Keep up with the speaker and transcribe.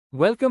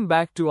Welcome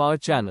back to our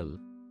channel.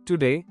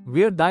 Today,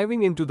 we're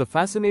diving into the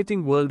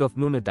fascinating world of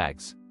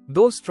Nunataks,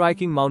 those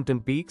striking mountain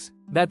peaks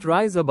that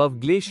rise above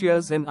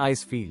glaciers and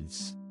ice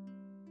fields.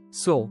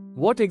 So,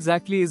 what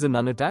exactly is a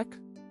Nunatak?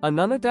 A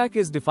Nunatak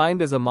is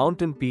defined as a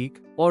mountain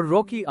peak or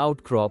rocky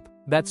outcrop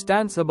that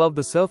stands above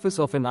the surface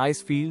of an ice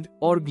field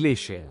or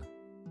glacier.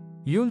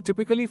 You'll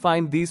typically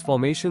find these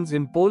formations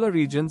in polar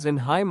regions and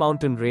high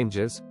mountain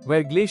ranges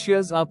where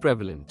glaciers are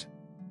prevalent.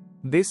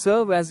 They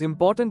serve as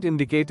important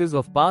indicators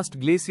of past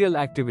glacial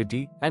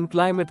activity and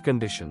climate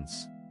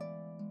conditions.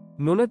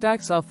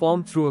 Nunataks are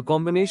formed through a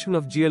combination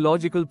of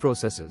geological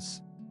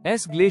processes.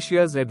 As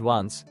glaciers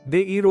advance,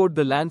 they erode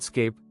the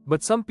landscape,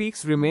 but some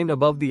peaks remain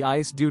above the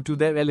ice due to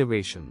their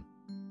elevation.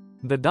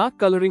 The dark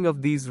coloring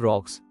of these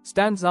rocks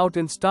stands out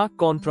in stark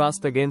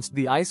contrast against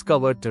the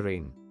ice-covered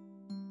terrain.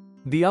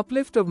 The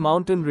uplift of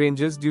mountain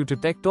ranges due to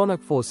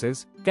tectonic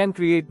forces can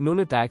create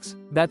Nunataks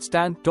that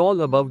stand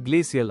tall above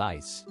glacial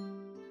ice.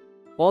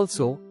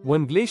 Also,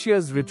 when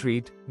glaciers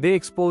retreat, they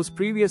expose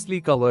previously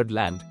covered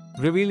land,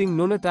 revealing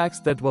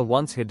Nunataks that were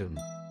once hidden.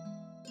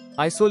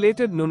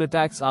 Isolated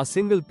Nunataks are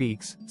single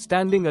peaks,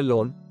 standing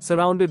alone,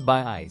 surrounded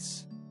by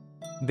ice.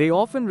 They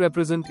often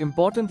represent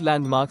important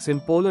landmarks in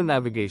polar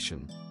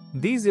navigation.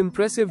 These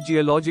impressive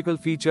geological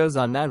features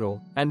are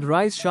narrow and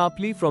rise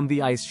sharply from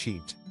the ice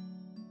sheet.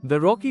 The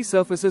rocky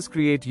surfaces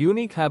create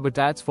unique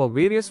habitats for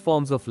various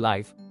forms of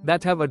life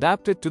that have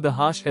adapted to the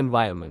harsh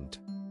environment.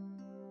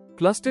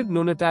 Clustered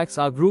Nunataks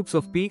are groups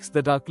of peaks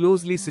that are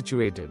closely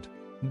situated.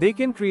 They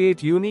can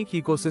create unique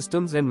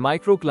ecosystems and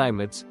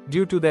microclimates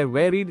due to their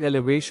varied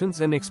elevations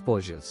and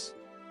exposures.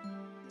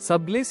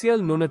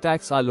 Subglacial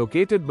Nunataks are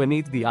located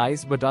beneath the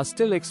ice but are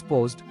still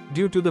exposed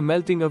due to the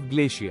melting of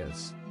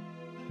glaciers.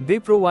 They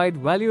provide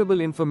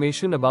valuable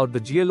information about the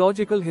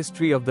geological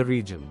history of the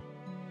region.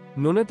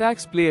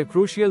 Nunataks play a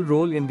crucial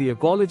role in the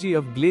ecology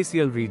of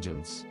glacial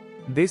regions.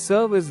 They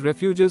serve as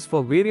refuges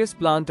for various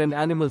plant and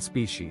animal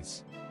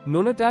species.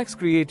 Nunataks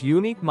create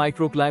unique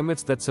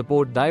microclimates that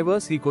support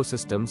diverse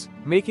ecosystems,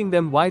 making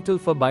them vital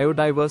for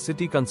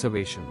biodiversity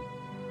conservation.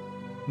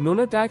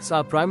 Nunataks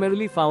are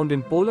primarily found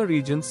in polar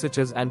regions such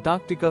as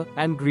Antarctica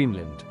and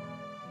Greenland.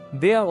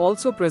 They are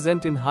also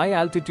present in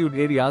high-altitude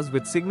areas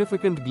with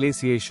significant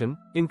glaciation,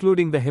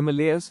 including the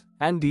Himalayas,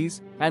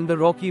 Andes, and the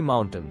Rocky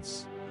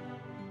Mountains.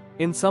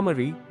 In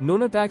summary,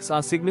 Nunataks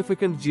are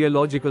significant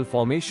geological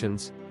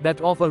formations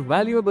that offer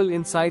valuable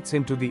insights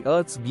into the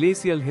Earth's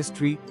glacial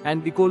history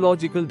and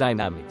ecological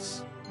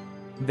dynamics.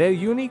 Their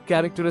unique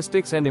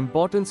characteristics and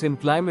importance in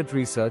climate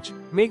research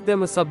make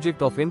them a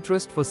subject of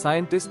interest for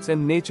scientists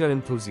and nature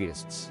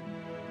enthusiasts.